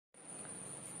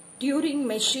Turing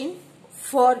machine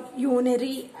for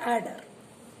unary adder.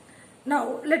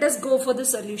 Now let us go for the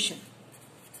solution.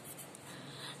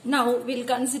 Now we'll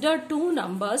consider two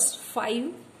numbers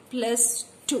 5 plus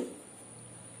 2.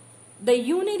 The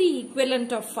unary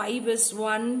equivalent of 5 is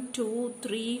 1, 2,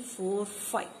 3, 4,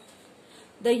 5.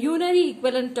 The unary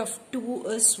equivalent of 2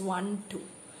 is 1, 2.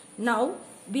 Now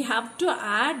we have to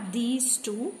add these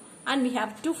two and we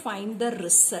have to find the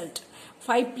result.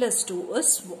 5 plus 2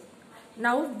 is 1.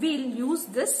 Now we'll use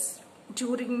this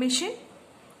Turing machine,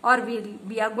 or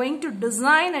we are going to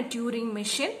design a Turing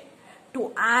machine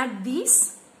to add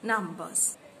these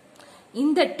numbers.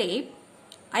 In the tape,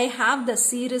 I have the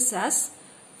series as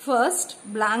first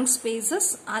blank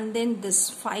spaces and then this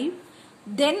 5.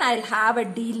 Then I'll have a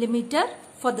delimiter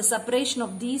for the separation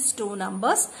of these two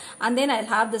numbers, and then I'll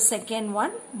have the second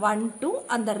one 1, 2,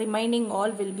 and the remaining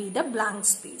all will be the blank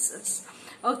spaces.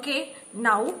 Okay,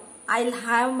 now I'll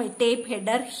have my tape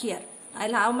header here.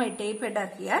 And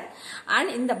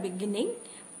in the beginning,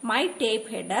 my tape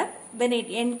header, when it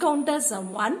encounters a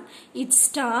 1, it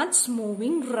starts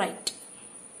moving right.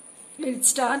 It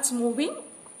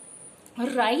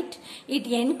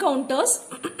encounters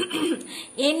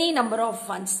any number of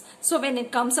 1s. So when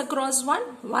it comes across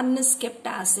 1 is kept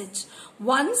as such.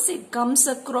 Once it comes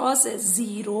across a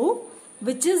 0,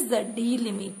 which is the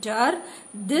delimiter,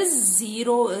 this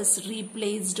 0 is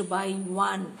replaced by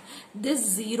 1. This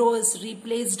 0 is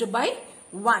replaced by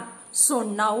 1. So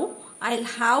now I'll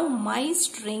have my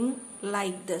string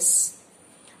like this.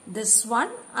 This one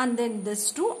and then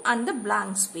this two and the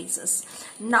blank spaces.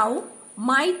 Now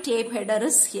my tape header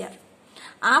is here.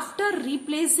 After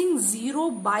replacing 0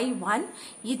 by 1,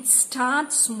 it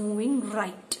starts moving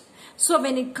right. So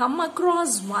when it come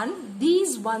across 1,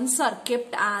 these ones are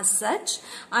kept as such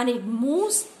and it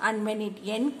moves, and when it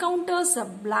encounters a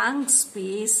blank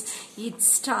space, it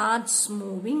starts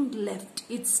moving left.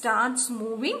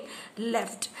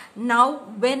 Now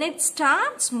when it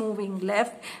starts moving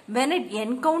left, when it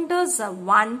encounters a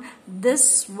 1,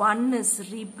 this 1 is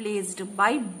replaced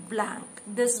by blank.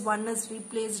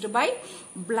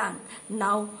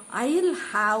 Now I'll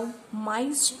have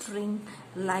my string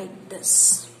like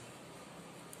this.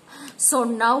 So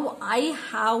now I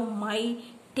have my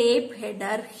tape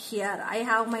header here.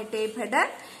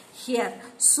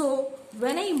 So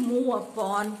when I move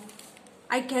upon,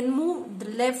 I can move the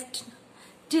left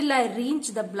till I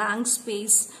reach the blank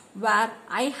space where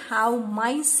I have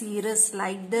my series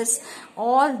like this.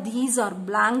 All these are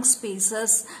blank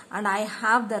spaces and I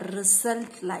have the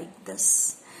result like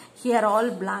this. Here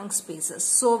all blank spaces.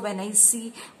 So when I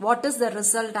see what is the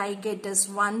result I get is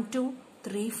 1, 2,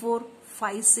 3, 4,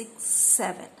 5, 6,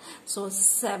 7. So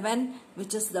 7,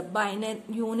 which is the binary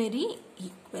unary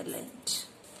equivalent.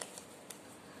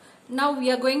 Now we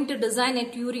are going to design a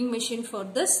Turing machine for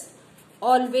this.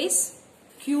 Always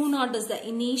Q0 is the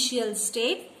initial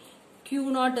state.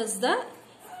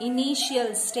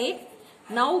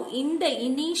 Now in the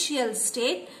initial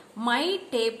state, my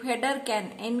tape header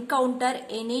can encounter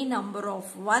any number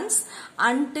of 1s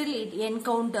until it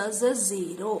encounters a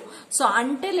 0. So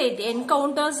until it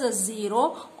encounters a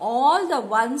 0, all the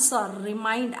 1s are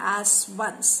remained as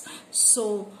 1s.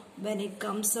 So when it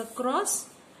comes across,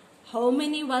 how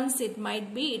many 1s it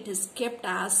might be, it is kept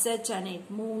as such and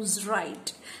it moves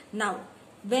right. Now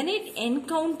when it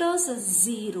encounters a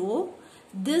 0,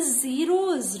 this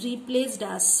 0 is replaced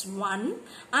as 1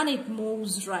 and it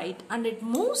moves right.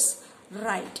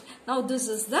 Now this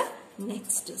is the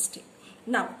next state.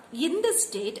 Now in this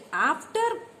state, after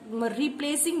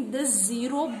replacing this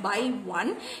 0 by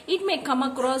 1, it may come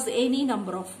across any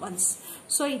number of 1s.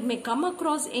 So it may come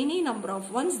across any number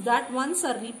of 1s. That 1s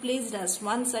are replaced as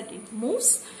 1s and it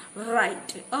moves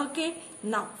right. Okay.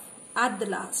 Now at the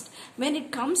last, when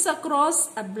it comes across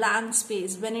a blank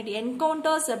space, when it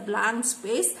encounters a blank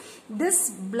space, this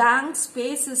blank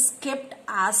space is kept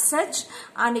as such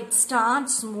and it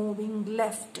starts moving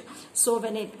left. So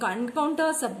when it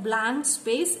encounters a blank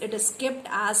space, it is kept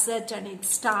as such and it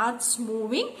starts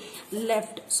moving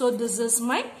left. So this is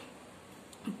my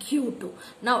Q2.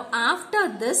 Now after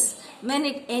this, when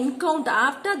it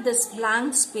after this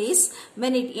blank space,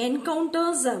 when it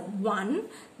encounters a 1,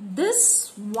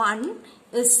 this 1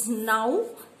 is now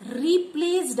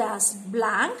replaced as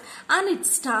blank and it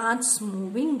starts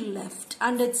moving left.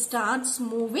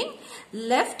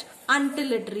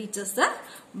 Until it reaches the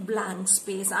blank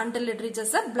space.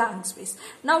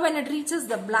 Now when it reaches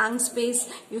the blank space,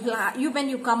 when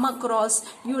you come across,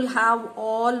 you will have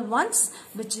all 1s,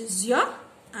 which is your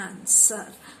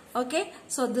answer. Okay,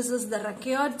 so this is the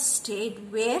required state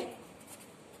where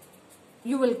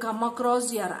you will come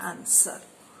across your answer.